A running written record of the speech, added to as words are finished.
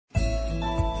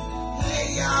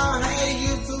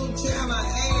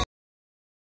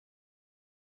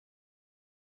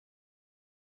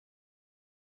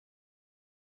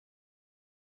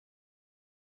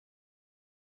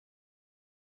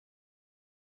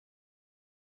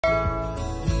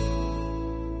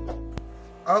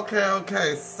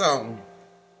Okay, so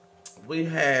we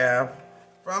have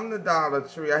from the Dollar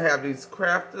Tree, I have these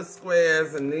crafter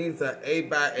squares, and these are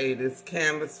 8x8. It's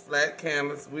canvas, flat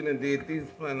canvas. We done did these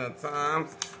plenty of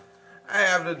times. I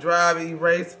have the dry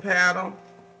erase paddle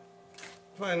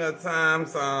plenty of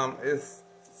times. It's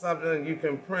something you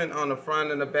can print on the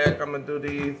front and the back. I'm gonna do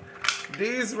these.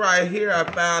 These right here I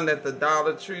found at the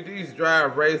Dollar Tree. These dry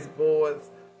erase boards,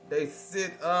 they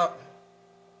sit up,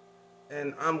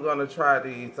 and I'm gonna try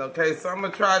these. Okay, so I'm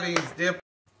gonna try these different.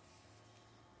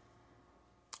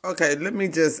 Okay, let me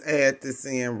just add this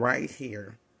in right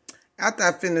here. After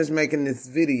I finished making this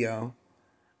video,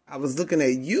 I was looking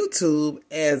at YouTube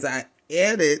as I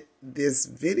edit this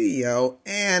video,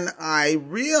 and I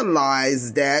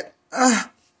realized that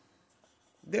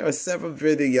there are several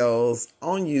videos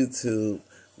on YouTube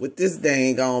with this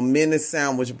dang on mini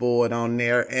sandwich board on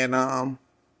there, and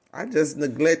I just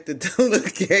neglected to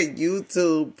look at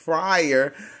YouTube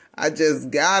prior. I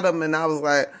just got them, and I was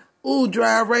like, ooh,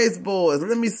 dry erase boards.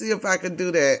 Let me see if I can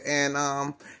do that. And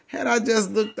had I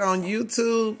just looked on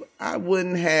YouTube, I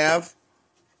wouldn't have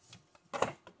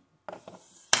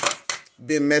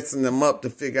been messing them up to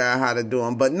figure out how to do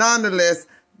them. But nonetheless,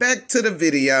 back to the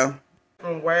video.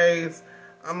 Different ways.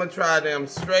 I'm going to try them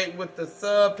straight with the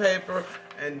sub paper,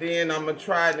 and then I'm going to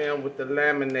try them with the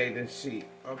laminating sheet.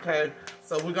 Okay?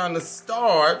 So we're going to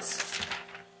start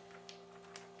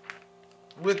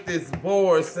with this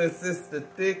board since it's the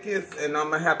thickest, and I'm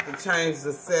gonna have to change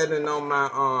the setting on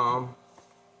my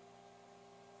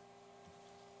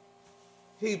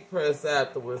heat press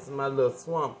afterwards. My little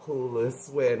swamp cooler is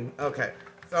sweating. Okay,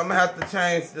 so I'm gonna have to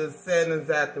change the settings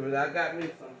afterwards. I got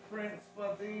me some prints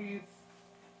for these,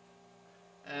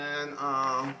 and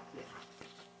I'm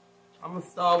gonna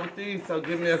start with these. So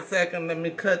give me a second. Let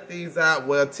me cut these out.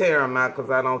 Well, tear them out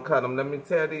because I don't cut them. Let me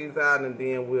tear these out, and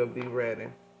then we'll be ready.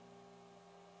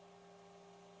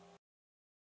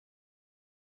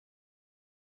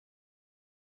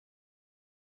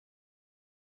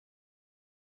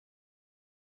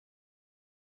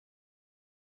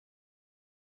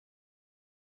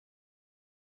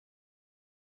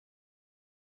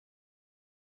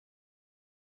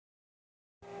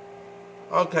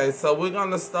 Okay, so we're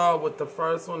going to start with the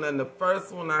first one, and the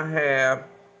first one I have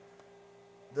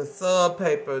the sub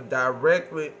paper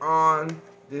directly on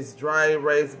this dry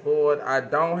erase board. I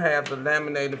don't have the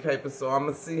laminated paper, so I'm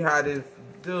going to see how this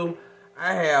do.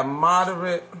 I have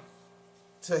moderate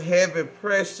to heavy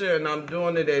pressure, and I'm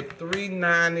doing it at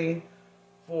 390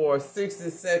 for 60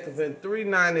 seconds, and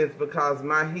 390 is because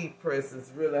my heat press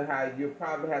is really high. You'll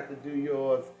probably have to do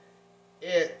yours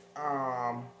at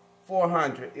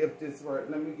 400 if this works.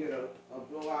 Let me get a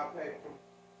blowout paper.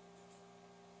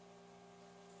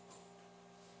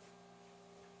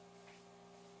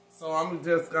 So I'm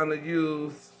just gonna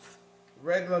use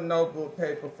regular notebook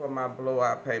paper for my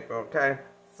blowout paper, okay?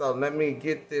 So let me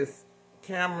get this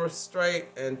camera straight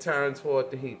and turn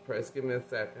toward the heat press. Give me a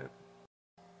second.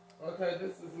 Okay,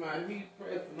 this is my heat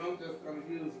press, and I'm just gonna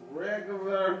use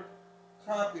regular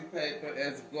copy paper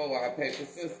as blowout paper.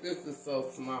 Since this is so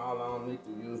small, I don't need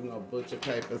to use no butcher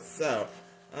paper. So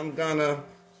I'm gonna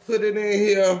put it in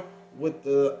here with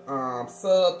the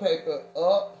sub paper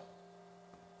up.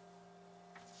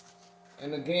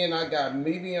 And again, I got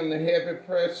medium to heavy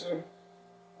pressure.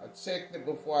 I checked it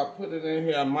before I put it in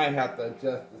here. I might have to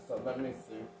adjust it, so let me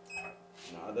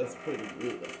see. No, that's pretty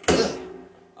good.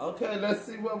 Okay, let's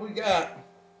see what we got.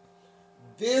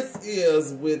 This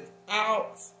is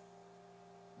without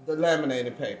the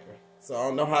laminated paper. So I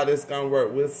don't know how this is gonna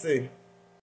work. We'll see.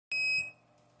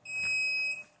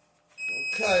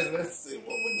 Okay, let's see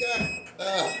what we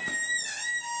got.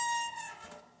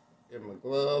 Get my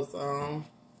gloves on.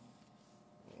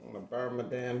 I'm gonna burn my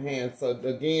damn hand. So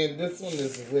again, this one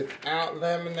is without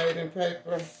laminating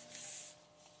paper.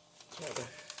 Try to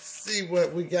see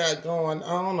what we got going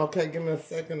on. Okay, give me a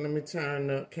second. Let me turn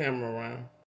the camera around.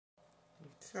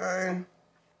 Okay.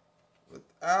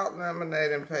 Without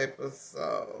laminating paper,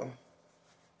 so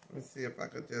let me see if I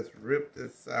could just rip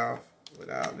this off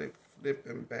without it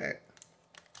flipping back.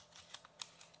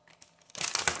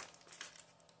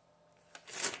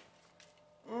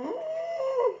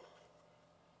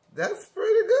 That's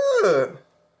pretty good.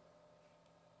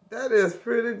 That is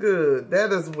pretty good.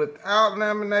 That is without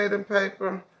laminating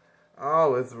paper.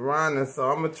 Oh, it's running, so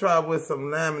I'm going to try with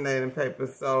some laminating paper.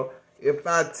 So if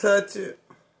I touch it,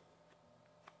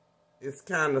 it's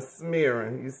kind of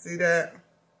smearing. You see that?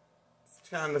 It's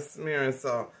kind of smearing.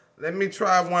 So let me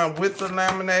try one with the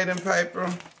laminating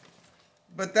paper.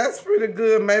 But that's pretty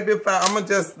good. Maybe if I'm going to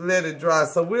just let it dry.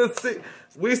 So we'll see.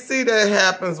 We see that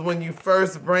happens when you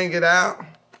first bring it out.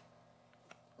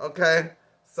 Okay.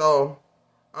 So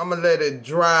I'm gonna let it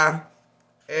dry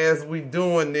as we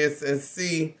doing this and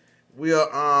see.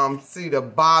 We'll see the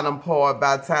bottom part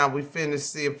by the time we finish,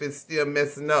 see if it's still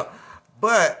messing up.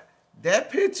 But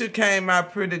that picture came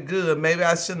out pretty good. Maybe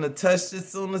I shouldn't have touched it as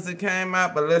soon as it came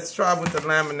out, but let's try with the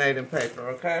laminating paper,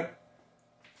 okay?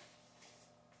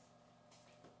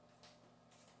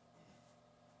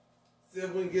 See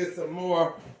if we can get some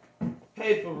more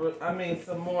paper,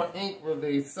 some more ink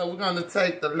release. So we're gonna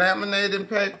take the laminating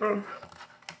paper.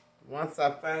 Once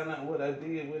I found out what I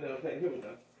did with it, okay, here we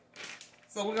go.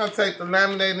 So we're gonna take the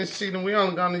laminating sheet and we're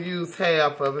only gonna use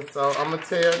half of it. So I'm gonna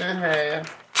tear it in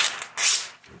half.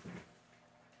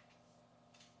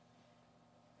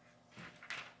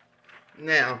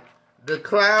 Now, the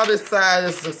clouded side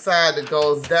is the side that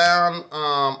goes down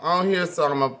on here. So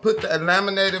I'm gonna put the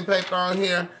laminating paper on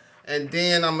here and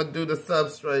then I'm gonna do the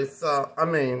substrate. So,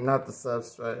 not the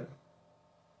substrate.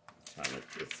 I'm trying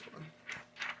to this one.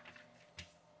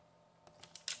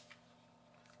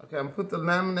 Okay, I'm gonna put the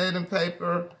laminating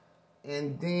paper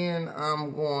and then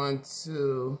I'm going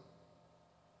to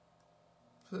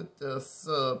put the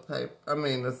sub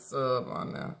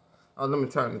on there. Oh, let me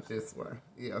turn it this way.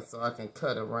 Yeah, so I can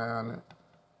cut around it.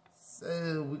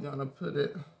 So we're gonna put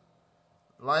it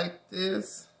like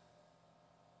this.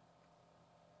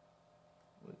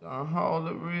 We're gonna hold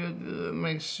it real good,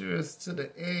 make sure it's to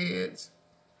the edge.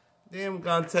 Then we're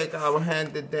gonna take our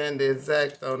handy dandy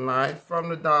X-Acto knife from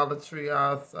the Dollar Tree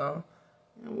also.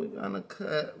 And we're gonna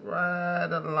cut right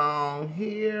along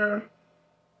here.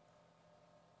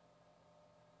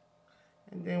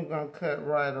 And then we're gonna cut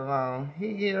right along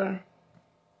here.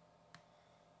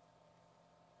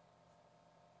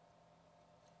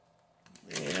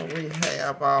 And we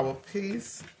have our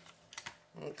piece.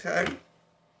 Okay.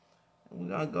 We're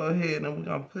gonna go ahead and we're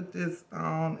gonna put this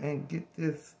on and get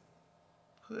this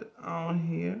put on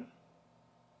here.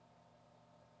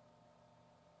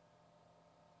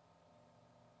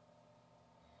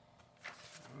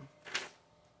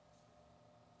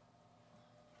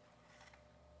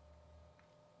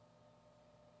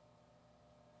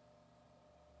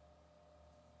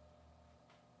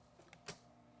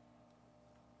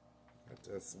 I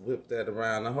just whip that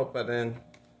around. I hope I didn't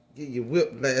give you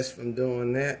whiplash from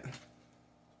doing that.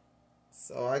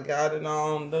 So I got it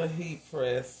on the heat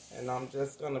press and I'm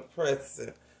just gonna press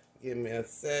it. Give me a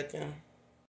second.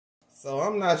 So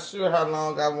I'm not sure how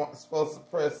long I'm supposed to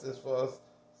press this for.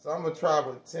 So I'm gonna try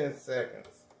with 10 seconds.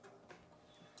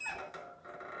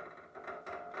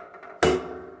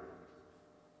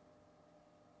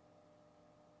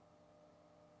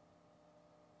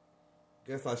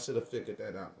 Guess I should have figured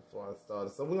that out before I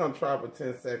started. So we're gonna try for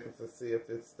 10 seconds to see if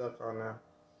it's stuck on there.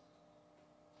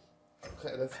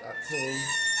 Okay, that's about 10.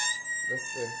 Let's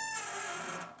see.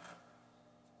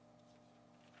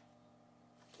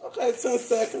 Okay, 10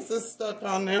 seconds, it's stuck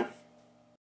on there.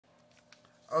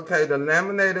 Okay, the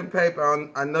laminating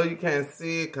paper, I know you can't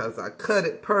see it because I cut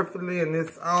it perfectly and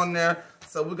it's on there.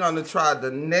 So we're gonna try the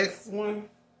next one.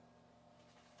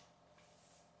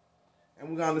 And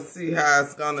we're gonna see how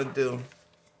it's gonna do.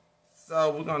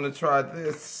 So we're gonna try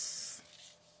this.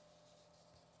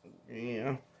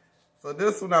 Yeah. So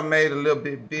this one I made a little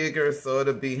bit bigger so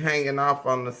it'll be hanging off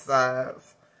on the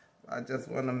sides. I just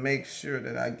want to make sure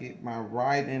that I get my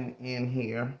writing in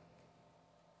here.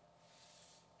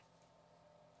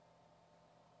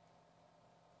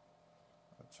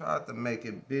 I tried to make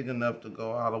it big enough to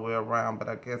go all the way around, but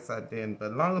I guess I didn't.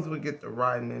 But as long as we get the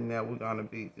writing in there, we're gonna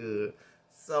be good.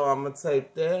 So I'm gonna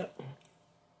take that.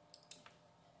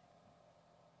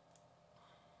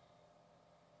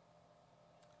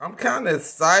 I'm kind of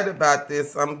excited about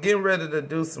this. I'm getting ready to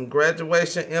do some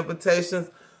graduation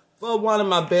invitations for one of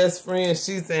my best friends.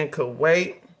 She's in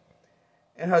Kuwait,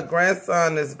 and her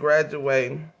grandson is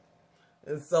graduating.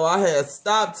 And so I had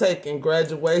stopped taking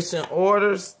graduation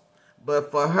orders, but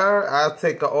for her, I'll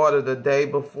take an order the day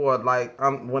before. Like,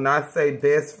 when I say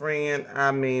best friend,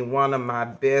 I mean one of my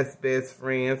best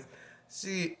friends.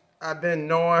 I've been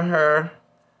knowing her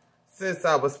since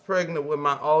I was pregnant with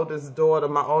my oldest daughter.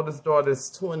 My oldest daughter is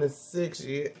 26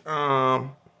 years.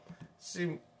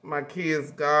 She my kid's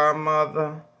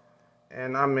godmother.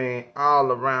 And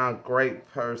all around great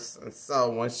person.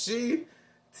 So when she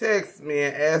texted me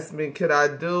and asked me, could I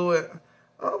do it?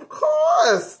 Of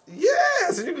course.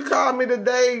 Yes. You can call me the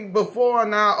day before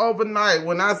and now overnight.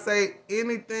 When I say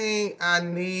anything I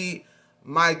need,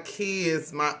 my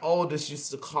kids, my oldest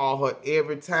used to call her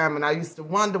every time. And I used to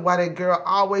wonder why that girl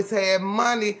always had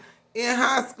money in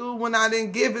high school when I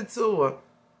didn't give it to her.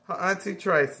 Her Auntie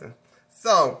Tracy.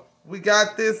 So we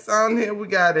got this on here. We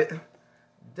got it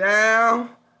down.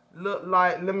 Look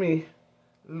like, let me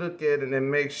look at it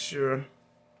and make sure.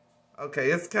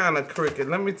 Okay, it's kind of crooked.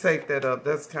 Let me take that up.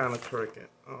 That's kind of crooked.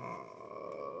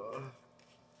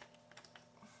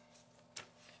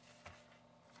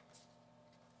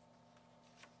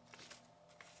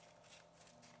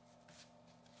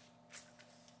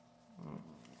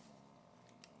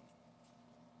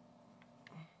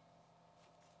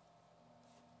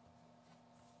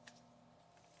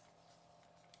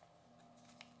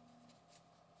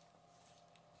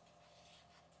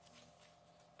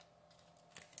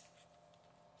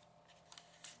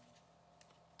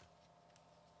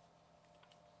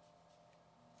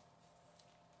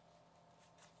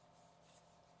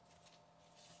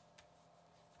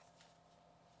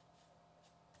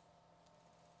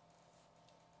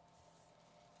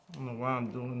 I don't know why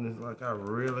I'm doing this. Like, I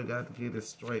really got to get it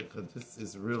straight, because this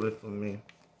is really for me.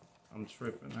 I'm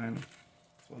tripping, ain't I? I'm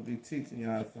supposed to be teaching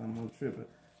y'all something. I'm tripping.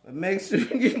 But make sure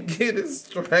you get it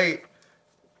straight.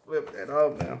 Flip that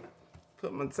over.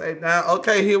 Put my tape down.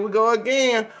 Okay, here we go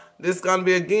again. This is going to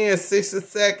be, again, 60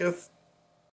 seconds.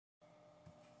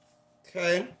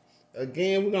 Okay.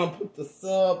 Again, we're going to put the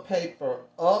sub paper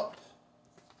up.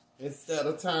 Instead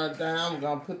of turn down, we're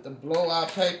going to put the blowout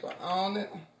paper on it.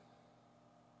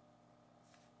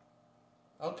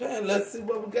 Okay, let's see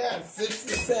what we got.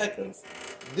 60 seconds.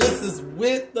 This is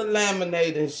with the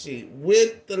laminating sheet.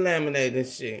 With the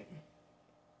laminating sheet.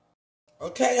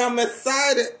 Okay, I'm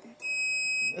excited.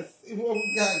 Let's see what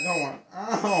we got going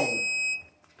on.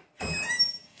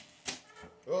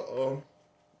 Uh-oh.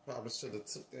 Probably should have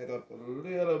took that up a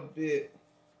little bit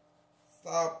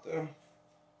softer.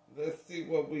 Let's see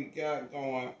what we got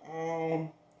going on.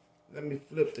 Let me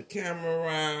flip the camera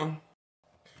around.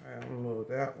 Okay, I'll move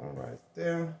that one right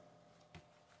there.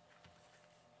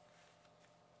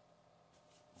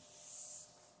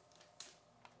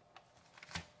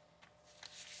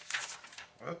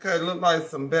 Okay, look like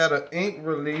some better ink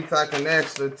release. I can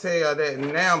actually tell that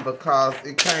now because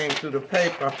it came through the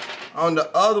paper. On the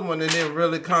other one, it didn't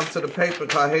really come to the paper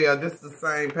because, hell, this is the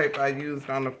same paper I used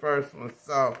on the first one.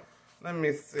 So, let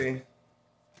me see. I'm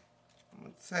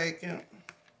going to take it.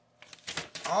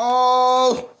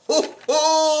 Oh,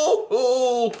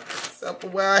 except for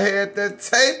where I had that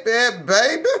tape at,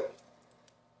 baby.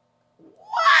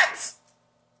 What?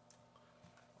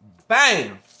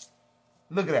 Bam.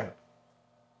 Look at that.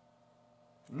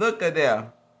 Look at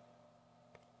that.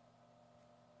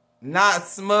 Not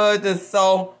smudging,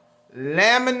 so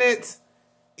laminate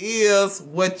is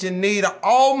what you need.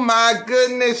 Oh my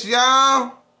goodness,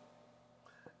 y'all.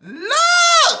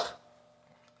 Look!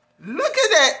 Look at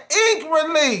that ink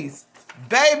release.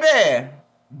 Baby.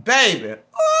 Baby.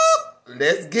 Ooh,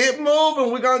 let's get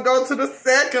moving. We're going to go to the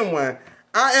second one.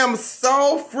 I am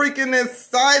so freaking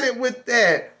excited with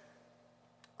that.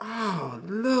 Oh,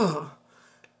 look.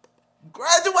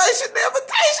 Graduation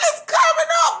invitation's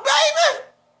coming up, baby.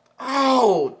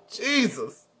 Oh,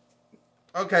 Jesus.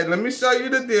 Okay, let me show you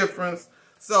the difference.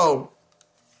 So,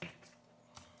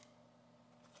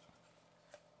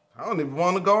 I don't even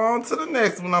want to go on to the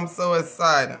next one. I'm so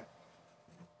excited.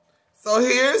 So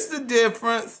here's the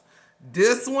difference.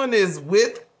 This one is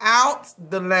without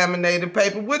the laminated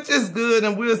paper, which is good.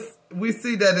 And we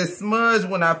see that it's smudged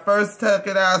when I first took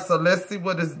it out. So let's see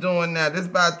what it's doing now. This is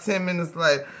about 10 minutes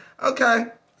later. Okay.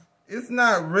 It's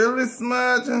not really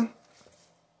smudging.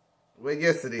 Well,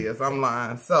 yes it is. I'm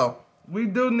lying. So we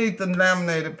do need the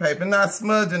laminated paper. Not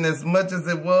smudging as much as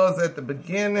it was at the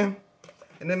beginning.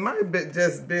 And it might have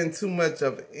just been too much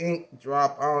of ink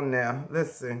drop on now.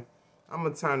 Let's see. I'm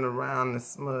going to turn it around and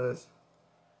smudge.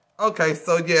 Okay,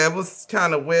 so yeah, it was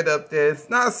kind of wet up there. It's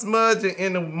not smudging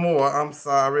anymore. I'm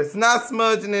sorry. It's not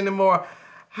smudging anymore.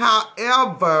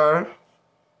 However,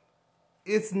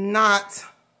 it's not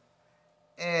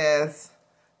as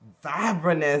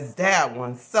vibrant as that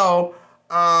one. So,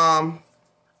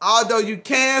 although you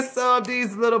can sub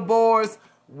these little boards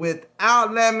without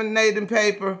laminating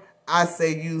paper, I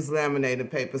say use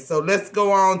laminated paper. So let's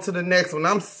go on to the next one.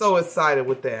 I'm so excited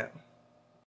with that.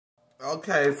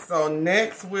 Okay, so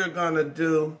next we're going to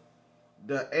do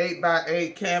the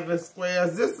 8x8 canvas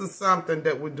squares. This is something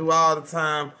that we do all the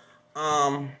time.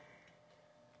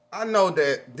 I know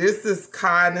that this is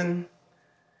cotton,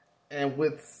 and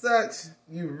with such,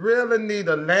 you really need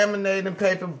a laminating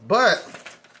paper, but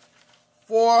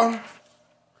for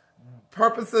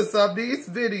purposes of this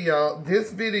video,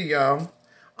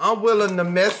 I'm willing to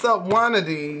mess up one of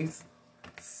these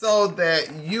so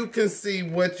that you can see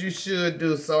what you should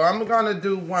do. So I'm going to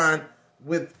do one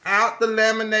without the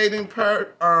laminating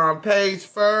page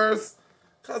first,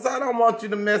 because I don't want you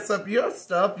to mess up your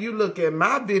stuff. You look at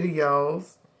my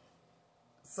videos.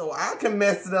 so I can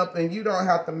mess it up and you don't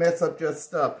have to mess up your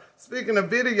stuff. Speaking of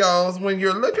videos, when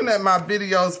you're looking at my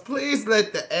videos, please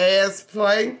let the ads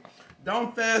play.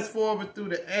 Don't fast forward through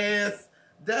the ads.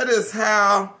 That is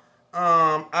how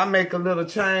I make a little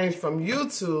change from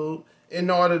YouTube in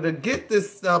order to get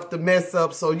this stuff to mess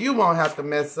up so you won't have to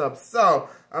mess up. So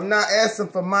I'm not asking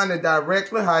for money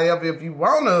directly. However, if you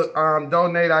want to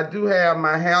donate, I do have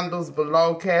my handles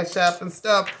below, Cash App and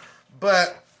stuff.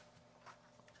 But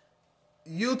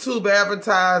YouTube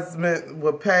advertisement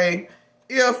will pay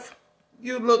if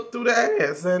you look through the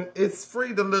ads. And it's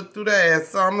free to look through the ads.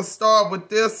 So I'm going to start with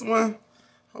this one.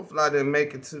 Hopefully I didn't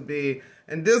make it too big.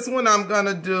 And this one I'm going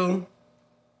to do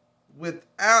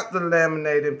without the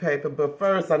laminating paper. But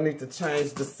first I need to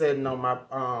change the setting on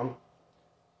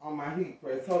my heat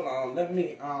press. Hold on. Let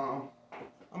me, I'm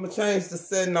going to change the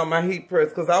setting on my heat press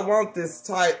because I want this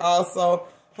tight also.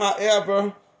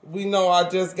 However, we know I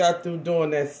just got through doing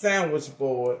that sandwich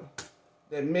board,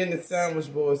 that mini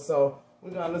sandwich board. So we're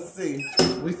going to see.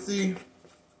 We see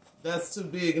that's too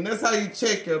big. And that's how you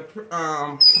check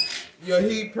your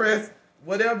heat press.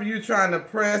 Whatever you're trying to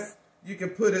press, you can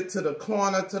put it to the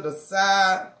corner, to the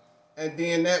side, and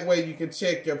then that way you can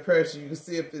check your pressure. You can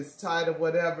see if it's tight or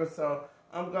whatever. So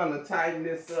I'm going to tighten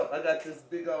this up. I got this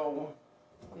big old one.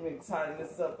 Let me tighten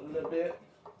this up a little bit.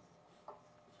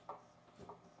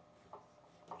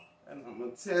 And I'm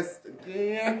going to test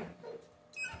again.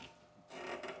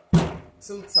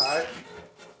 Too tight.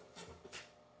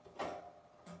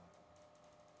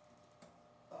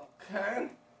 Okay.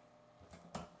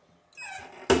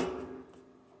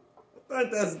 I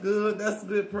think that's good. That's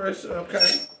good pressure.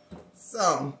 Okay.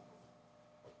 So.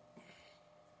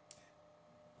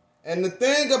 And the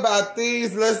thing about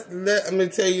these, let me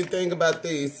tell you the thing about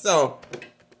these. So,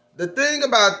 the thing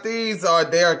about these are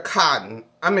they're cotton.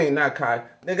 I mean, not cotton.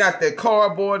 They got that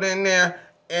cardboard in there,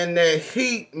 and that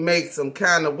heat makes them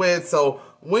kind of wet. So,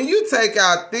 when you take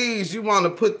out these, you want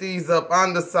to put these up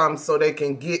under something so they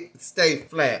can stay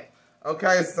flat.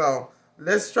 Okay, so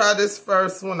let's try this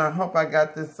first one. I hope I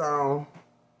got this on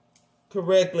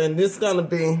correctly. And this is going to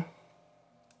be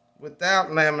without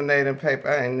laminating paper.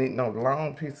 I ain't need no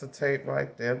long piece of tape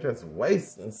right there. I'm just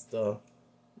wasting stuff.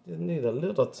 Just need a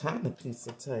little tiny piece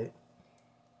of tape.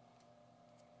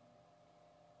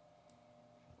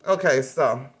 Okay,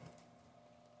 so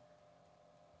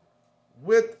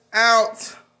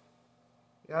without,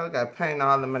 y'all got paint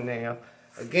all in my nails.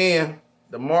 Again,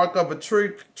 the mark of a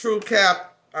true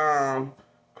cap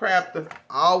crafter,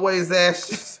 always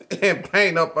ashes and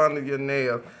paint up under your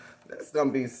nails. That's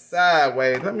gonna be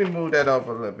sideways. Let me move that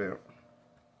over a little bit.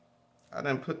 I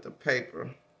didn't put the picture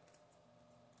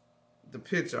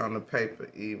on the paper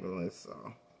evenly,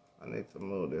 so I need to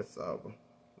move this over.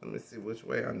 Let me see which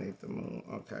way I need to move.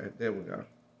 Okay, there we go.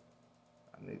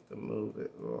 I need to move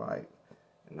it right.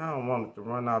 And I don't want it to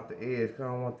run off the edge because I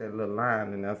don't want that little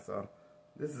line in there. So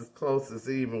this is close as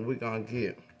even we're going to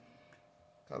get.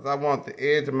 Because I want the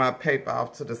edge of my paper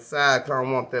off to the side because I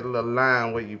don't want that little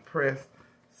line where you press.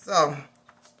 So,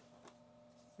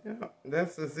 yeah,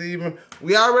 that's as even.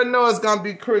 We already know it's going to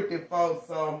be crooked, folks.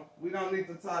 So we don't need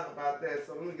to talk about that.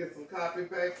 So let me get some copy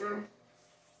paper.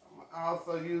 I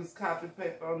also use copy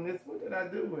paper on this. What did I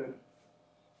do with it?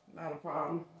 Not a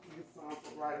problem. Get some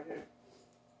right here.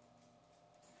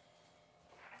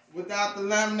 Without the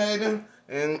laminator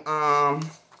and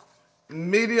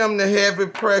medium to heavy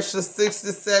pressure, 60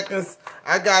 seconds.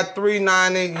 I got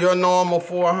 390. Your normal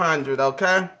 400.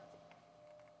 Okay.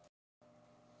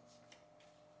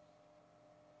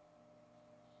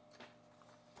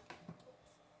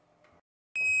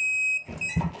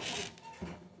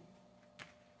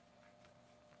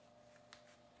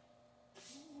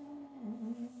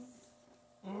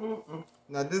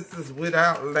 Now this is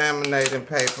without laminating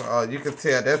paper. Oh, you can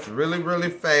tell that's really, really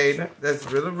faded. That's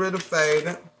really, really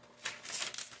faded.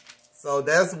 So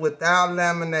that's without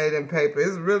laminating paper.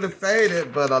 It's really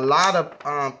faded, but a lot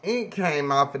of ink came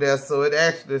off of there, so it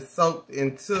actually soaked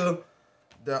into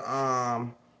the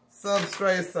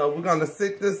substrate. So we're gonna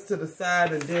sit this to the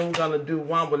side, and then we're gonna do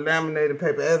one with laminated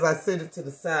paper. As I sit it to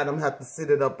the side, I'm gonna have to sit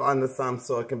it up under something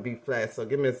so it can be flat. So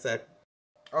give me a second.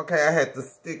 Okay, I had to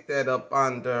stick that up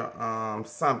under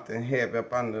something heavy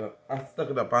up under. I stuck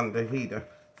it up under the heater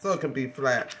so it can be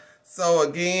flat. So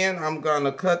again, I'm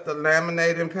gonna cut the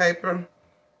laminating paper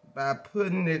by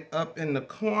putting it up in the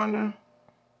corner.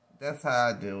 That's how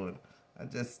I do it. I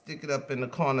just stick it up in the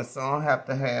corner so I don't have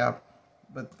to have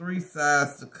but 3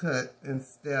 sides to cut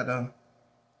instead of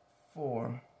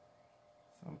 4.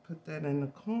 So I'm put that in the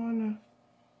corner.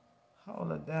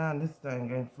 Hold it down. This thing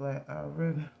ain't flat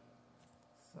already.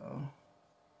 So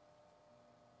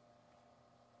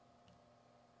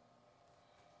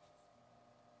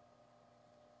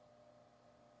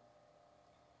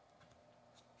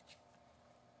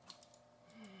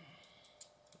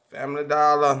Family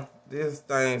Dollar. This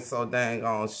thing so dang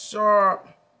on sharp.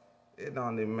 It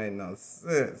don't even make no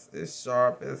sense. It's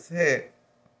sharp as heck.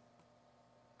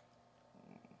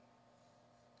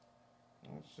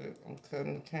 Oh shit, I'm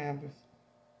cutting the canvas.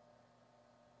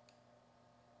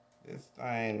 This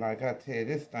thing, like I tell you,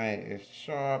 this thing is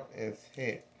sharp as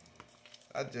heck.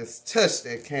 I just touched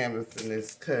that canvas and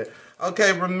it's cut.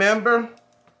 Okay, remember,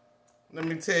 let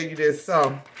me tell you this.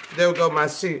 So, there we go, my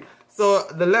sheet. So,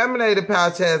 the laminated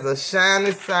pouch has a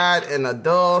shiny side and a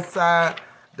dull side.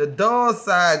 The dull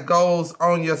side goes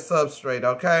on your substrate,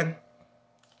 okay?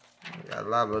 Got a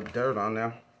lot of dirt on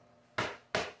there.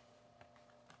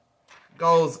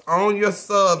 Goes on your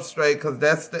substrate because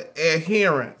that's the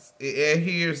adherence. It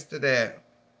adheres to that.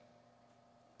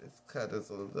 This cut is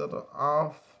a little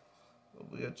off.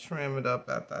 But we'll trim it up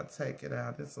after I take it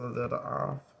out. It's a little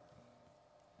off.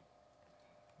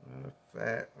 Matter of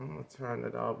fact, I'm going to turn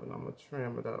it over and I'm going to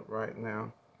trim it up right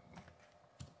now.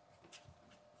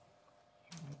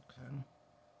 Okay.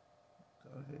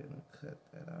 Go ahead and cut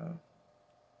that out.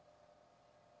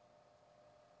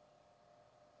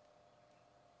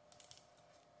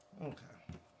 Okay,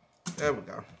 there we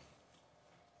go.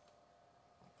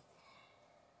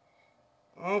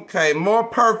 Okay, more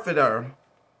perfecter,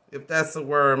 if that's a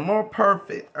word. More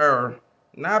perfecter.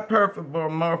 Not perfect, but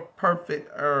more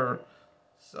perfecter.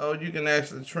 So you can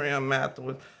actually trim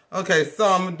afterwards. Okay, so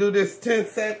I'm going to do this 10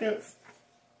 seconds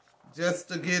just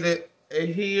to get it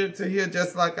adhered to here,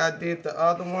 just like I did the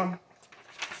other one.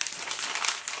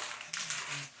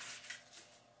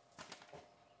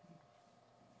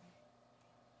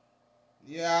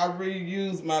 Yeah, I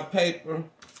reuse my paper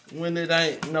when it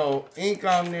ain't no ink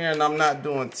on there and I'm not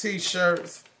doing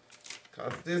t-shirts,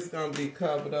 because this is going to be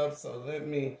covered up. So let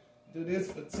me do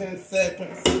this for 10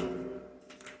 seconds.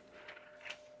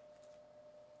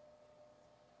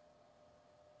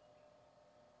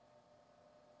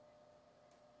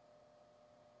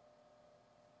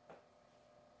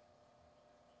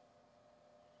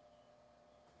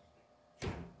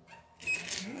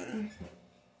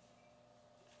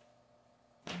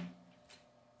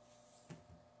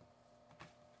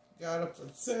 Got it for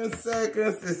 10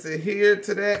 seconds. It's adhered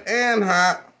to that and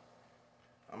hot.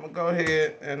 I'm going to go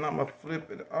ahead and I'm going to flip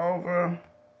it over.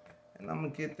 And I'm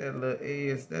going to get that little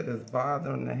edge that is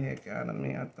bothering the heck out of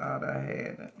me. I thought I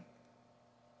had it.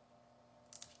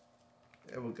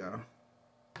 There we go.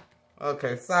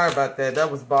 Okay, sorry about that. That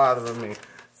was bothering me.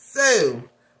 So,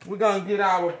 we're going to get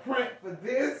our print for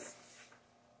this.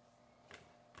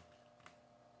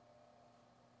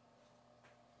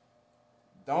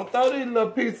 Don't throw these little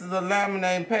pieces of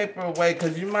laminating paper away,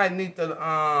 because you might need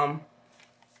to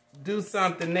do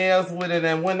something else with it.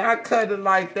 And when I cut it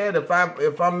like that,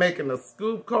 if I'm making a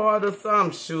scoop card or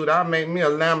something, shoot, I'll make me a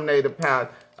laminated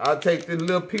pouch. I'll take this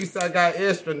little piece I got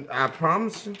extra. I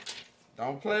promise you.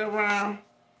 Don't play around.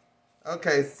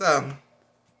 Okay, so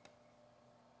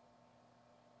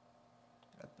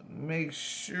got to make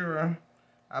sure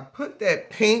I put that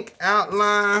pink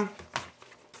outline,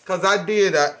 because I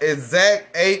did an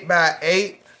exact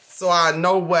 8x8, so I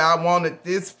know where I wanted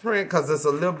this print, because it's a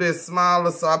little bit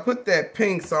smaller. So I put that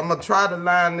pink, so I'm going to try to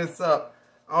line this up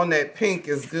on that pink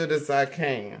as good as I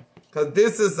can, because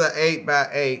this is an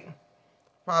 8x8.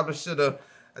 Probably should have.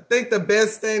 I think the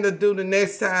best thing to do the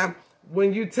next time,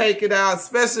 when you take it out,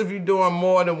 especially if you're doing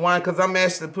more than one, because I'm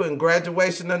actually putting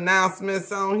graduation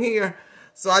announcements on here.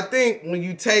 So I think when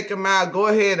you take them out, go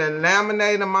ahead and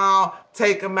laminate them all,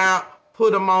 take them out,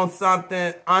 put them on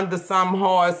something, under some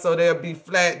hard, so they'll be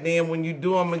flat then when you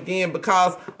do them again.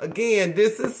 Because, again,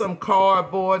 this is some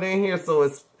cardboard in here, so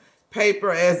it's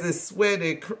paper. As it's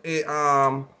sweated,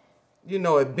 you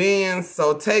know, it bends.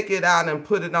 So take it out and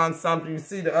put it on something. You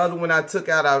see the other one I took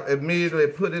out, I immediately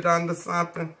put it under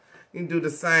something. You can do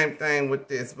the same thing with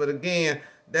this. But, again,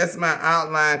 that's my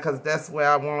outline, because that's where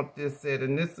I want this at.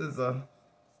 And this is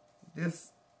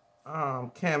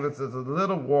canvas is a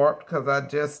little warped because I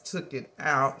just took it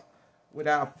out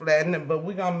without flattening, but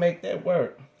we're going to make that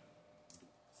work.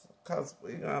 Because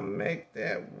we're going to make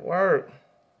that work.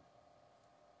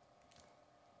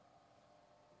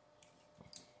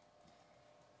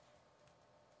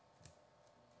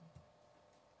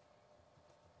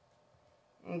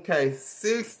 Okay,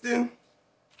 60.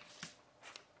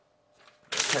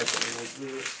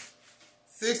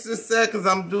 60 seconds,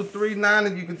 I'm going to do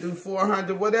 390. You can do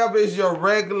 400, whatever is your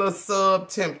regular sub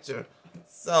temperature.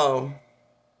 So,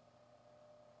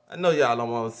 I know y'all don't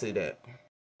want to see that.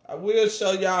 I will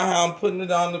show y'all how I'm putting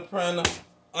it on the printer.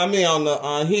 I mean on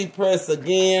the heat press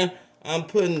again. I'm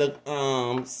putting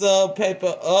the sub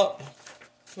paper up.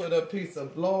 Put a piece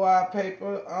of blowout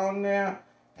paper on there.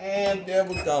 And there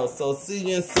we go. So see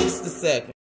you in 60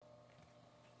 seconds.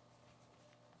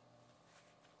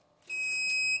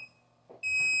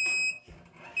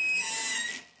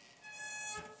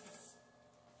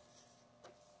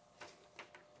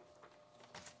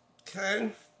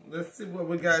 Okay, let's see what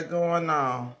we got going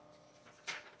on.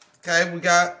 Okay, we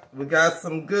got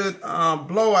some good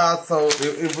blowout, so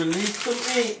it released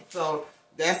some ink. So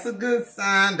that's a good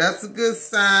sign. That's a good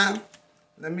sign.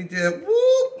 Let me just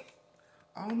whoop.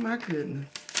 Oh my goodness.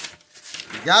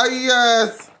 Y'all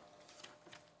yes.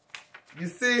 You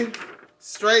see?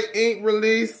 Straight ink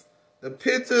release. The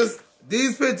pictures,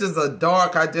 these pictures are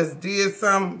dark. I just did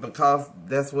some because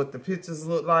that's what the pictures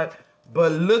look like.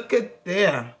 But look at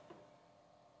there.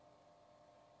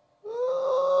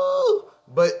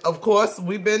 But, of course,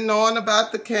 we've been knowing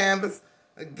about the canvas.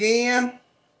 Again,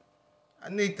 I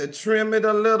need to trim it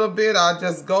a little bit. I'll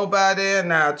just go by there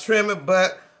and I'll trim it.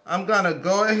 But I'm going to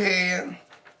go ahead.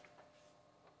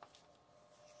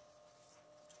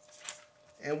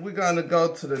 And we're going to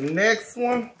go to the next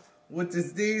one, which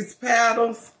is these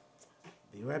paddles.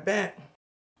 Be right back.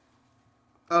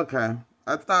 Okay.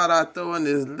 I thought I'd throw in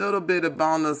this little bit of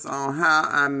bonus on how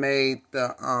I made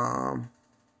the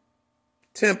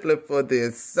template for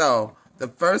this. So the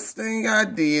first thing I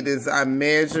did is I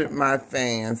measured my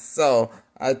fans. So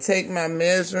I take my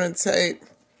measuring tape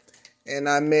and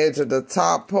I measured the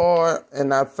top part,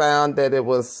 and I found that it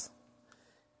was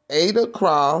 8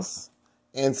 across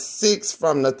and 6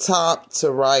 from the top to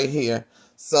right here.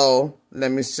 So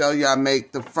let me show you. I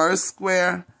make the first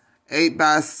square 8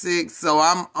 by 6. So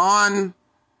I'm on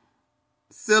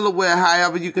silhouette.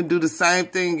 However, you can do the same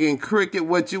thing in Cricut.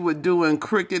 What you would do in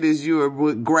Cricut is you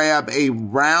would grab a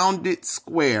rounded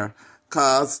square,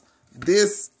 because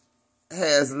this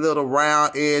has little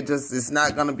round edges. It's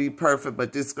not going to be perfect,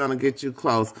 but this is going to get you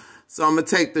close. So I'm going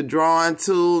to take the drawing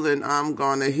tool and I'm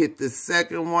going to hit the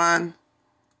second one.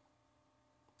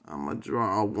 I'm going to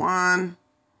draw 1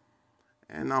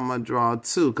 and I'm going to draw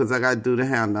 2 because I got to do the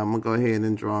handle. I'm going to go ahead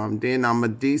and draw them. Then I'm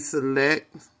going to deselect.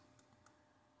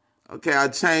 Okay, I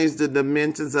changed the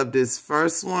dimensions of this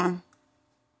first one.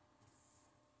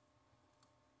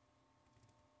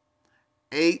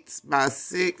 8 by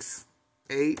 6.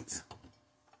 8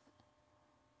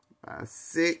 by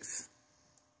 6.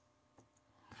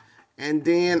 And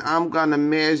then I'm going to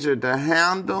measure the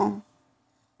handle.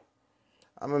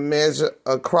 I'm going to measure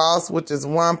across, which is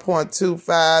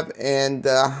 1.25, and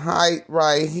the height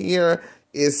right here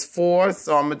is 4.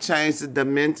 So I'm going to change the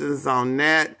dimensions on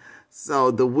that.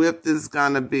 So the width is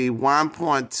going to be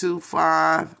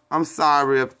 1.25. I'm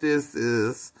sorry if this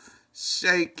is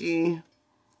shaky.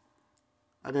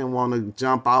 I didn't want to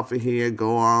jump off of here,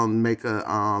 go on, make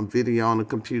a video on the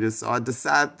computer. So I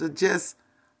decided to just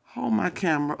hold my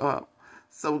camera up.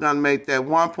 So we're going to make that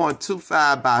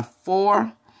 1.25 by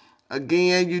 4.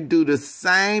 Again, you do the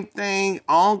same thing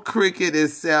on Cricut,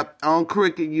 except on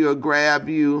Cricut you'll grab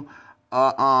you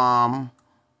a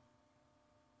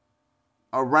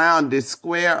rounded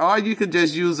square, or you could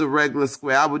just use a regular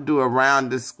square. I would do a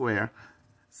rounded square.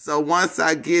 So once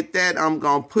I get that, I'm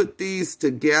going to put these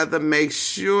together. Make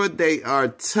sure they are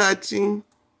touching.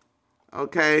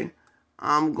 Okay.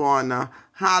 I'm going to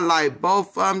highlight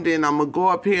both of them. Then I'm going to go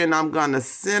up here and I'm going to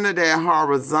center that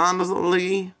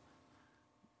horizontally.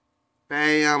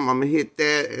 Bam. I'm going to hit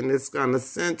that and it's going to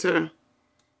center.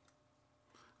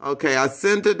 Okay. I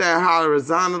centered that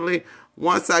horizontally.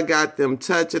 Once I got them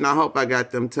touching, I hope I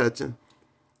got them touching.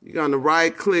 You're going to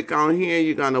right click on here.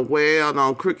 You're going to weld.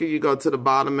 On Cricut, you go to the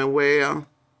bottom and weld.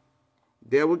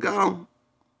 There we go.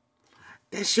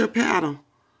 That's your paddle.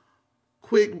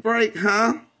 Quick break,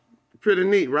 huh? Pretty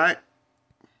neat, right?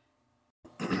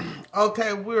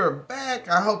 Okay, we're back.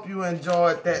 I hope you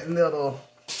enjoyed that little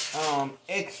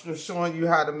extra showing you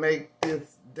how to make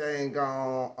this dang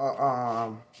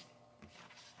on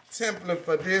template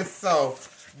for this. So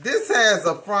this has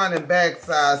a front and back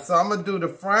side. So I'm going to do the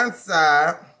front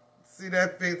side. See,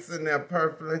 that fits in there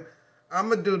perfectly. I'm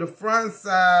going to do the front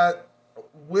side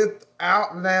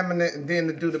without laminate and then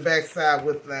to do the back side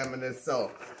with laminate.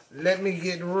 So let me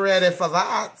get ready for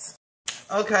that.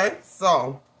 Okay,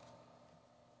 so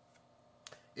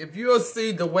if you'll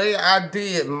see the way I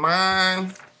did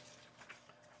mine,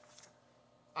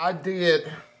 I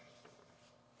did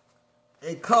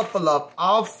a couple of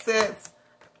offsets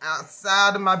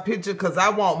outside of my picture because I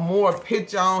want more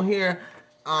picture on here.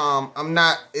 I'm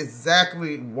not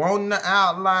exactly wanting the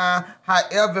outline.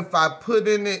 However, if I put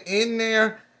it in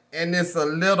there and it's a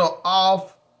little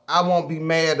off, I won't be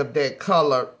mad if that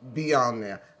color be on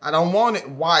there. I don't want it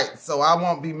white, so I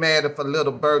won't be mad if a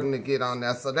little burgundy get on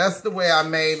there. So that's the way I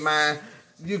made mine.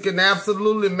 You can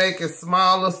absolutely make it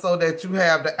smaller so that you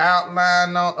have the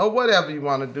outline on, or whatever you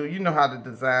want to do. You know how to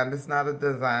design. It's not a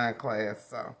design class,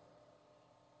 so.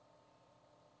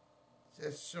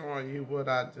 Just showing you what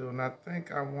I do. And I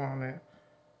think I want it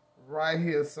right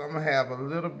here. So I'm going to have a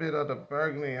little bit of the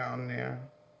burgundy on there.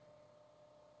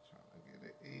 Trying to get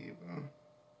it even.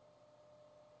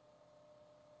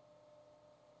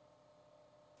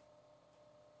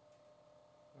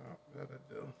 Oh, better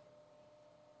do.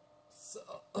 So,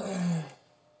 I'm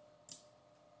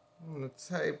going to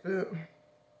tape it.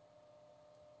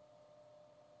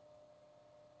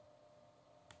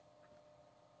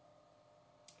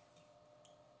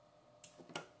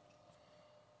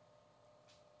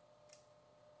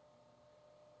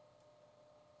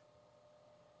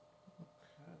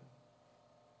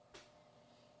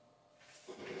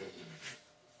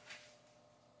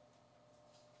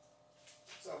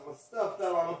 So my stuff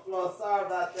fell on the floor. Sorry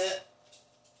about that.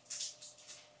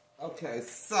 Okay,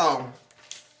 so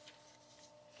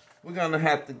we're gonna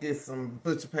have to get some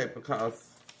butcher paper because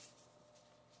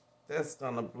that's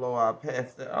gonna blow out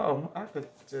past that. Oh, I could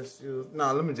just use,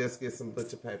 no, let me just get some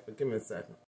butcher paper. Give me a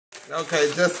second.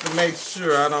 Okay, just to make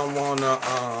sure I don't wanna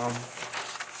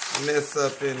mess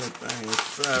up anything.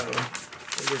 So I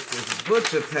get this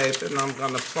butcher paper and I'm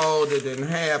gonna fold it in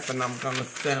half and I'm gonna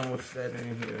sandwich that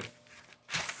in here.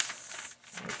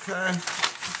 Okay,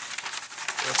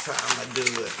 that's how I'm gonna do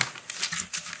it.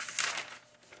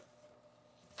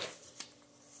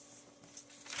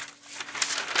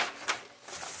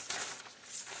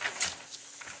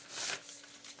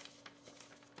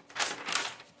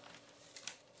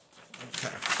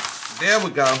 Okay, there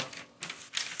we go.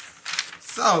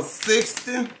 So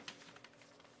 60. No,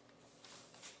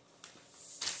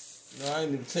 I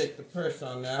didn't even check the pressure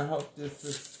on that. I hope this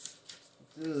is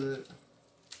good.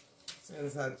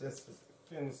 Since I just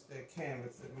finished that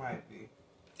canvas, it might be.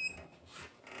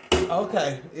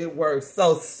 Okay, it works.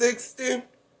 So 60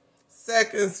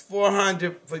 seconds,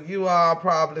 400 for you all,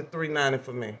 probably 390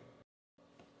 for me.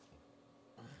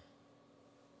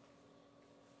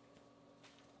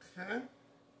 Okay.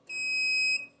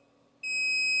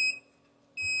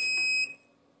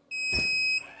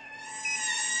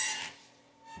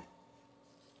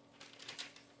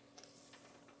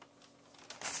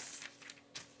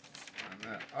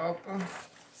 Open.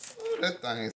 Ooh, that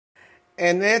thing.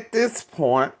 And at this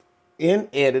point in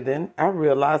editing, I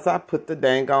realized I put the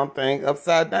dang on thing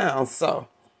upside down. So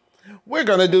we're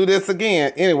gonna do this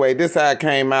again. Anyway, this side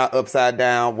came out upside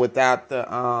down without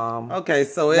the okay,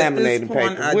 so at laminating this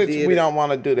point, paper, which we don't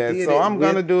want to do that. So I'm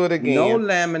gonna do it again. No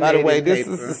laminated By the way, this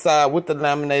paper. is the side with the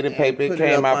laminated paper. It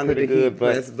came out pretty good,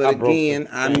 but again,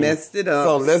 I messed it up.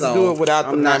 So let's do it without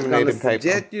the laminated paper. I'm not gonna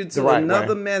subject you to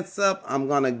another mess up. I'm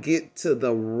gonna get to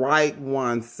the right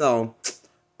one. So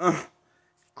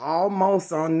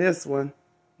almost on this one,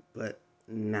 but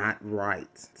not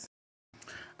right.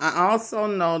 I also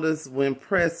noticed when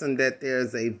pressing that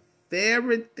there's a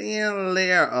very thin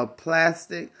layer of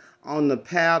plastic on the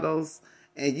paddles,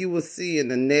 and you will see in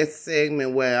the next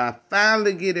segment where I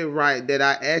finally get it right that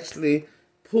I actually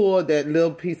pulled that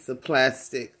little piece of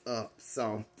plastic up.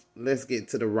 So let's get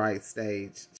to the right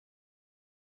stage.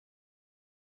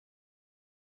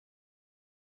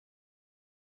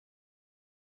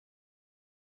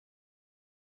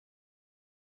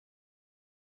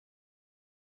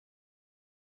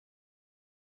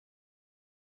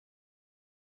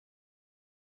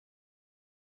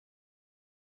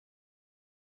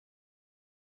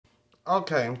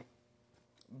 Okay,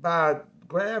 by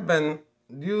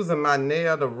using my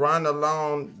nail to run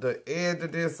along the edge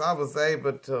of this, I was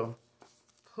able to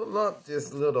pull up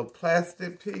this little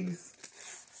plastic piece.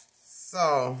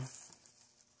 So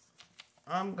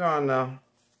I'm gonna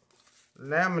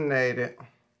laminate it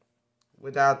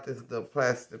without this little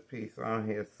plastic piece on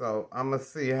here. So I'm gonna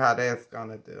see how that's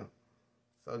gonna do.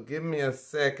 So give me a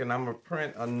second. I'm gonna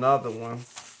print another one,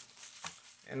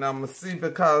 and I'm gonna see,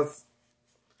 because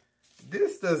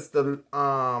this is the,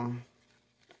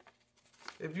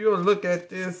 if you look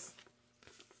at this,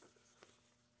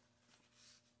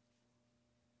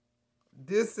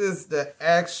 this is the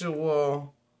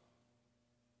actual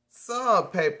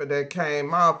sub paper that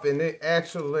came off, and it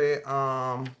actually,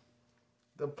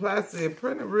 the plastic, it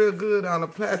printed real good on the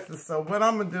plastic. So what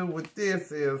I'm gonna do with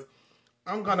this is,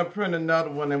 I'm gonna print another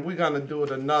one, and we're gonna do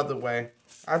it another way.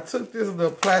 I took this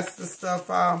little plastic stuff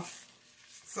off.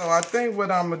 So I think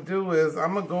what I'm going to do is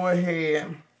I'm going to go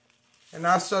ahead and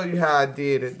I'll show you how I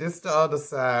did it. This is the other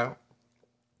side.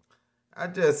 I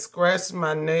just scratched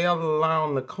my nail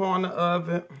along the corner of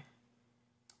it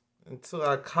until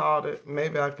I caught it.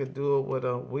 Maybe I could do it with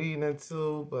a weeding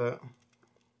tool, but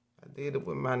I did it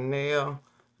with my nail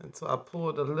until I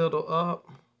pulled a little up.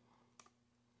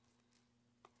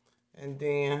 And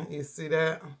then, you see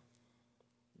that?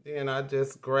 Then I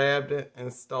just grabbed it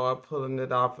and started pulling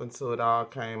it off until it all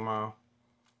came off.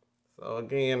 So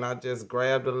again, I just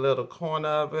grabbed a little corner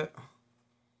of it.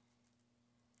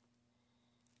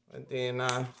 And then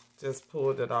I just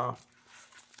pulled it off.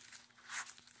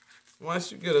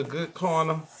 Once you get a good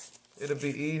corner, it'll be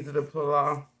easy to pull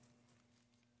off.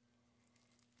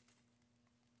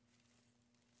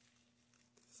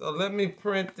 So let me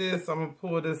print this. I'm going to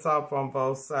pull this off on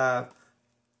both sides.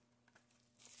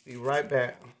 Be right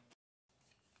back.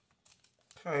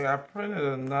 Okay, I printed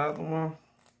another one.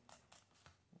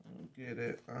 Let me get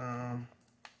it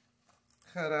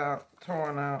cut out,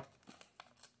 torn out.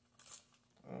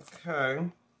 Okay.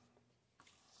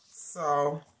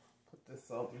 So, put this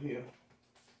over here.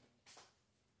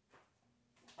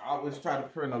 I always try to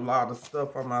print a lot of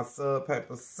stuff on my sub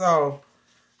paper. So,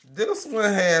 this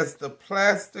one has the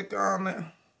plastic on it.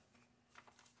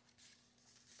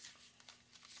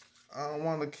 I don't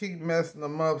want to keep messing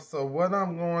them up. So what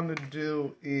I'm going to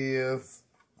do is,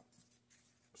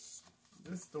 this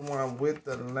is the one with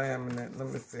the laminate. Let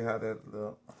me see how that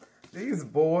looks. These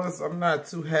boards, I'm not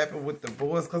too happy with the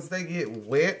boards because they get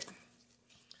wet.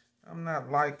 I'm not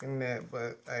liking that,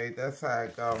 but hey, that's how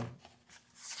it go.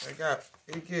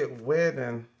 It get wet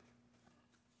and,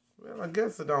 well, I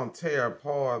guess it don't tear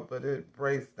apart, but it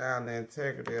breaks down the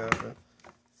integrity of it.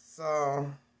 So,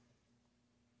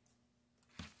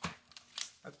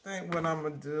 I think what I'm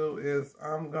going to do is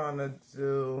I'm going to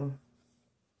do,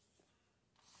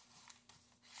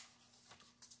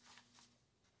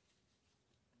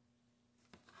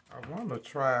 I want to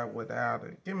try it without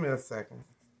it. Give me a second.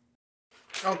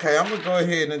 Okay, I'm going to go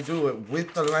ahead and do it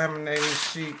with the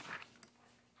laminating sheet.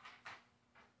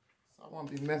 So I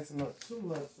won't be messing up too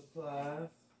much supplies.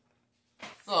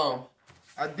 So,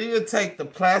 I did take the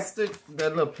plastic,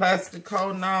 that little plastic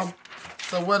coating off.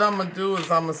 So what I'm going to do is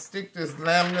I'm going to stick this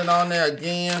laminate on there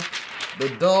again. The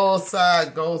dull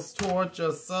side goes towards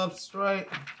your substrate.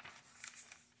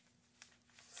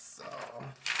 So,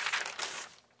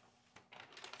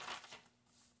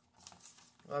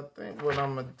 I think what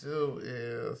I'm going to do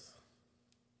is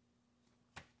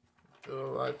do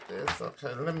it like this.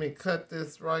 Okay, let me cut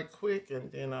this right quick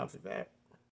and then I'll be back.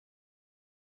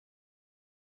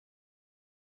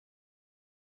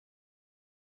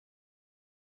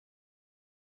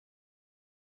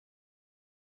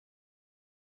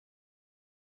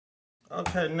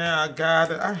 Okay, now I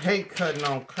got it. I hate cutting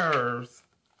on curves.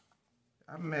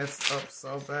 I messed up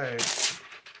so bad.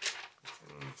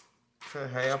 Cut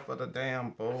half of the damn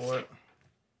board.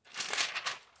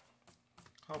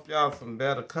 Hope y'all some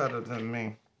better cutters than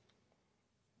me.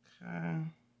 Okay.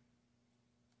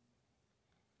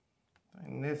 I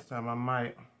think this time I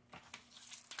might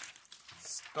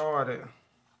start it.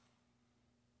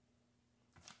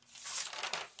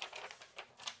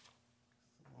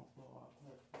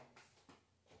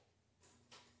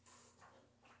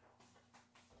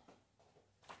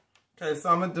 Okay, so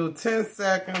I'm going to do 10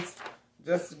 seconds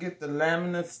just to get the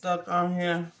laminate stuck on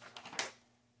here.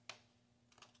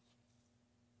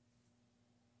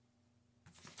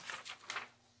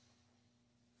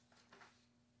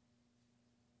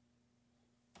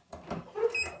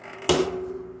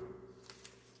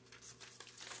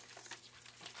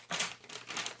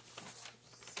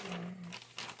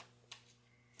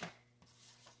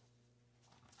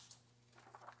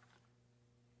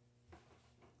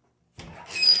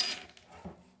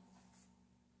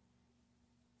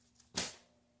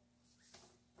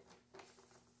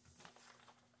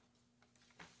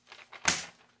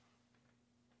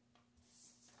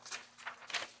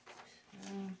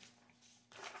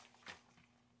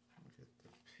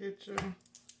 Picture. I'm gonna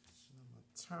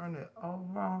turn it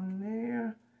over on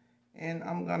there, and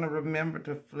I'm gonna remember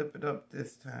to flip it up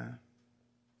this time.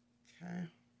 Okay.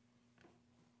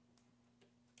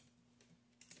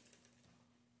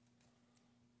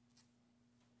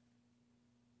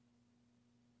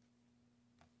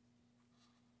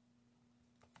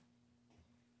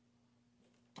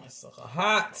 That's so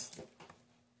hot.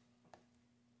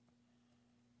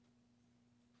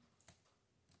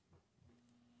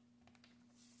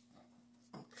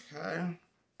 Okay.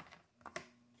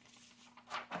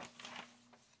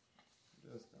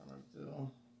 Just gonna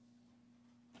do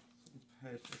some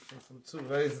paper since I'm too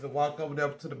lazy to walk over there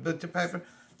to the butcher paper.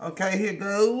 Okay, here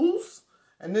goes.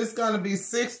 And this is gonna be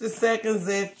 60 seconds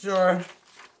at your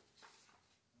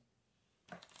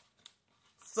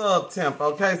sub temp.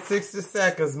 Okay, 60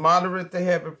 seconds, moderate to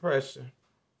heavy pressure.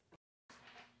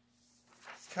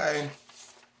 Okay.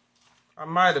 I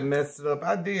might have messed it up.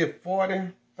 I did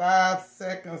 45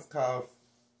 seconds because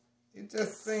it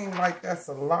just seemed like that's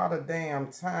a lot of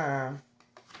damn time.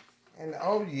 And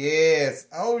oh yes,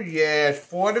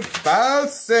 45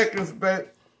 seconds,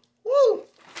 but woo!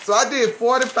 So I did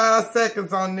 45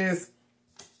 seconds on this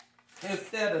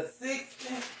instead of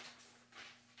 60.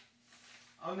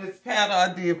 On this paddle,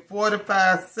 I did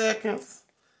 45 seconds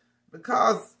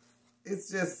because it's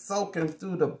just soaking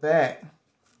through the back.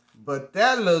 But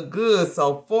that looked good.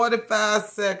 So 45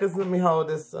 seconds. Let me hold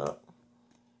this up.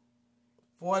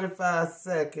 45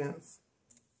 seconds.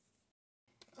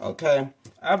 Okay.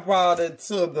 I brought it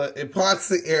to the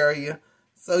epoxy area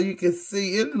so you can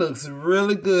see it looks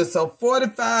really good. So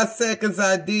 45 seconds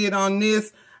I did on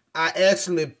this. I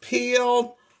actually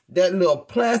peeled that little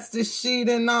plastic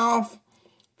sheeting off,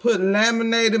 put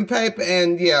laminating paper,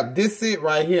 and yeah, this it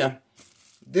right here.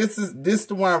 This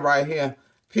the one right here.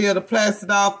 Peel the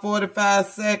plastic off, 45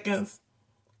 seconds.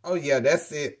 Oh yeah,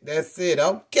 that's it. That's it.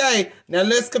 Okay, now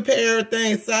let's compare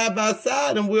everything side by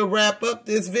side and we'll wrap up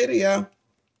this video.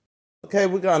 Okay,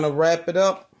 we're gonna wrap it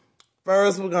up.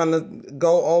 First, we're gonna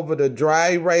go over the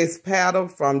dry erase paddle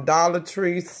from Dollar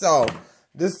Tree. So,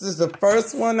 this is the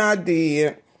first one I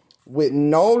did with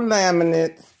no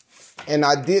laminate, and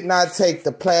I did not take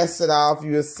the plastic off.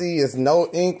 You'll see it's no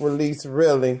ink release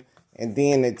really, and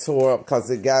then it tore up because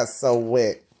it got so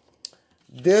wet.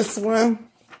 This one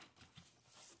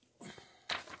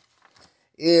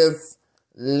is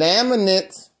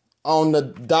laminate on the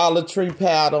Dollar Tree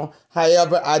paddle.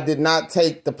 However, I did not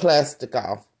take the plastic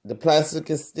off. The plastic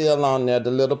is still on there, the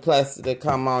little plastic that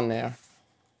come on there.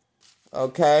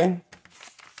 Okay.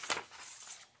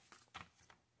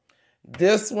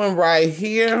 This one right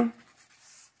here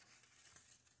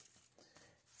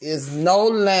is no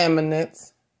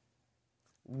laminate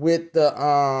with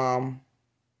the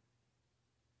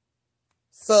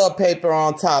sub paper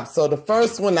on top. So the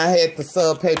first one I had the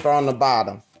sub paper on the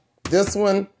bottom. This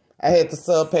one I had the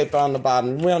sub paper on the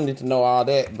bottom. We don't need to know all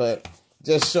that, but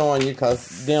just showing you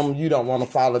because you don't want to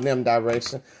follow them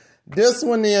direction. This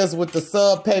one is with the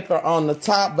sub paper on the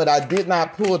top, but I did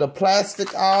not pull the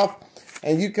plastic off.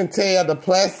 And you can tell the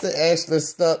plastic actually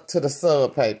stuck to the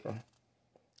sub paper.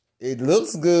 It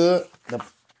looks good. The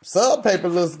sub paper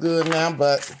looks good now,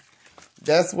 but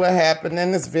that's what happened,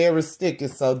 and it's very sticky.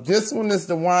 So this one is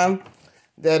the one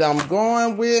that I'm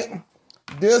going with.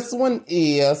 This one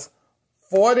is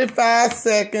 45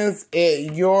 seconds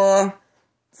at your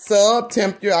sub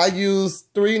temperature. I use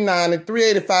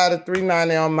 385 to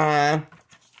 390 on mine.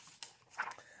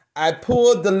 I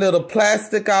pulled the little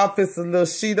plastic off. It's a little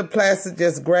sheet of plastic.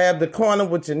 Just grab the corner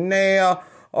with your nail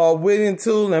or weeding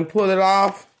tool and pull it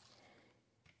off.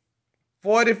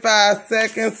 45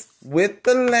 seconds with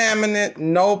the laminate,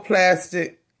 no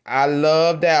plastic. I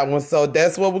love that one. So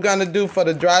that's what we're going to do for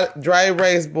the dry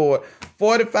erase board.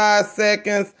 45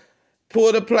 seconds,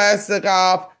 pull the plastic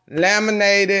off,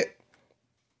 laminate it,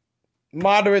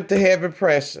 moderate to heavy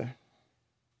pressure.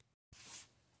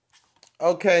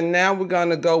 Okay, now we're going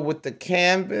to go with the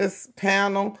canvas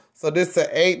panel. So this is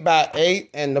an 8x8,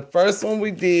 and the first one we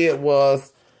did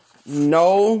was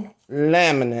no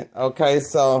laminate. Okay,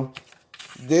 so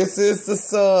this is the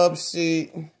sub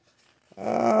sheet.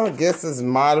 I guess it's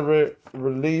moderate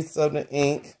release of the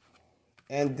ink.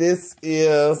 And this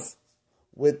is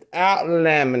without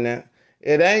laminate.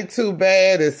 It ain't too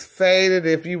bad. It's faded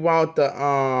if you want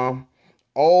the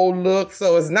old look.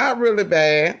 So it's not really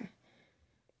bad.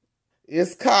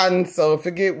 It's cotton, so if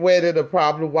it get wet, it'll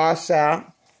probably wash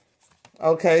out.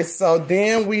 Okay, so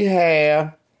then we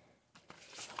have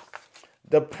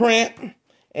the print,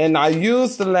 and I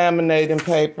used the laminating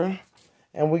paper,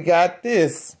 and we got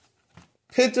this.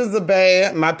 Pictures are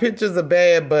bad. My pictures are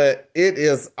bad, but it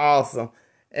is awesome.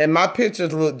 And my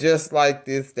pictures look just like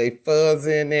this. They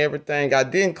fuzzy and everything. I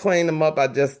didn't clean them up. I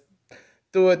just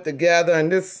threw it together,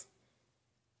 and this,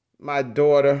 my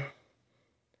daughter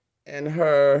and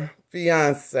her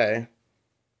fiance.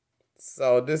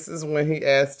 So this is when he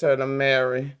asked her to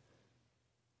marry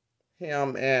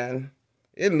him, and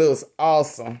it looks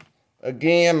awesome.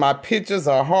 Again, my pictures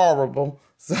are horrible,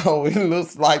 so it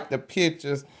looks like the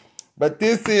pictures. But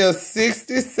this is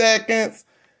 60 seconds,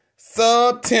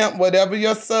 sub temp, whatever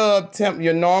your sub temp,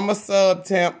 your normal sub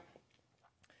temp.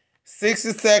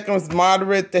 60 seconds,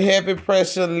 moderate to heavy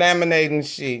pressure laminating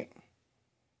sheet.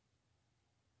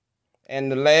 And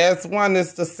the last one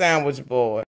is the sandwich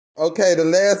board. Okay, the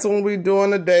last one we're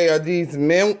doing today are these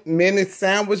mini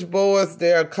sandwich boards.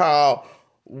 They're called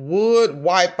wood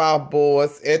wipe-off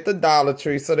boards at the Dollar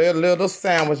Tree. So they're little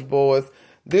sandwich boards.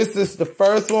 This is the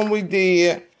first one we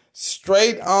did.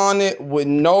 Straight on it with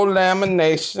no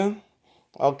lamination.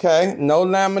 Okay, no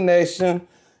lamination.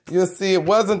 You'll see it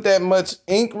wasn't that much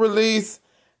ink release.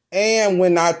 And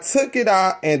when I took it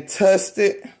out and touched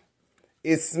it,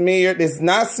 it smeared. It's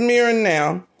not smearing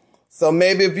now. So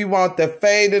maybe if you want the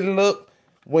faded look,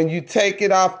 when you take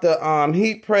it off the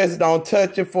heat press, don't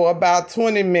touch it for about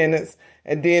 20 minutes.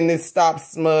 And then it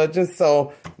stops smudging.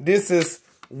 So this is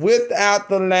without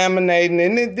the laminating.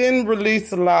 And it didn't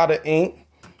release a lot of ink.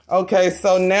 Okay,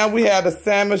 so now we have the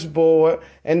sandwich board.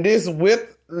 And this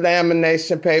with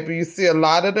lamination paper. You see a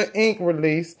lot of the ink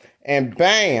release. And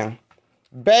bam.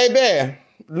 Baby,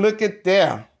 look at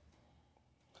that.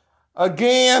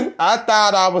 Again, I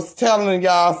thought I was telling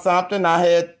y'all something.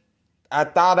 I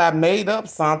thought I made up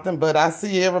something, but I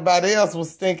see everybody else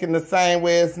was thinking the same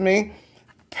way as me.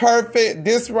 Perfect.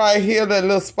 This right here, that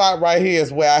little spot right here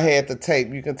is where I had the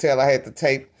tape. You can tell I had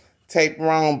the tape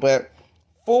wrong, but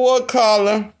full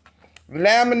color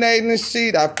laminating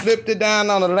sheet. I flipped it down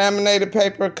on the laminated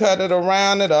paper, cut it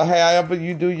around it, or however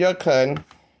you do your cutting.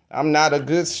 I'm not a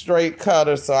good straight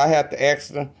cutter, so I have to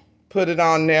actually put it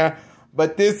on there.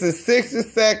 But this is 60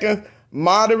 seconds,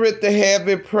 moderate to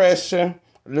heavy pressure,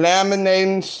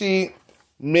 laminating sheet,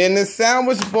 mini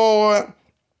sandwich board.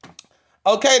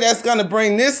 Okay, that's going to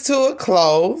bring this to a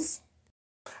close.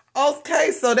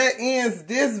 Okay, so that ends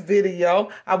this video.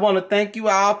 I want to thank you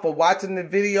all for watching the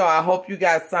video. I hope you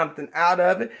got something out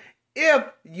of it. If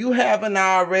you haven't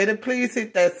already, please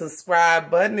hit that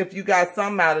subscribe button. If you got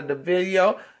something out of the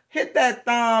video, hit that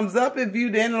thumbs up. If you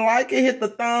didn't like it, hit the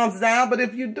thumbs down. But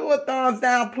if you do a thumbs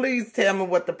down, please tell me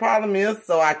what the problem is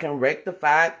so I can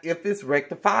rectify it if it's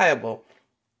rectifiable.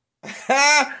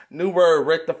 New word,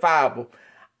 rectifiable.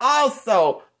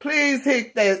 Also, please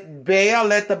hit that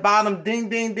bell at the bottom, ding,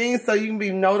 ding, ding, so you can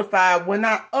be notified when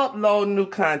I upload new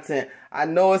content. I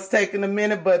know it's taking a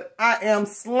minute, but I am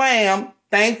slammed,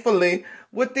 thankfully,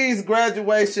 with these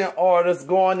graduation orders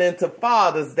going into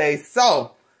Father's Day.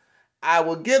 So I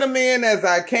will get them in as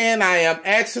I can. I am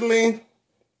actually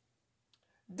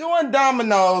doing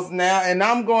dominoes now, and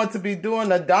I'm going to be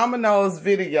doing a dominoes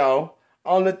video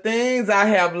on the things I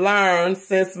have learned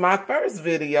since my first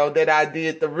video that I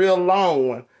did, the real long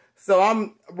one. So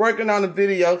I'm working on the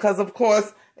video because, of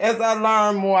course, as I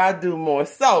learn more, I do more.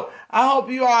 So I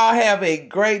hope you all have a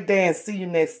great day and see you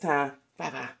next time.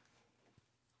 Bye-bye.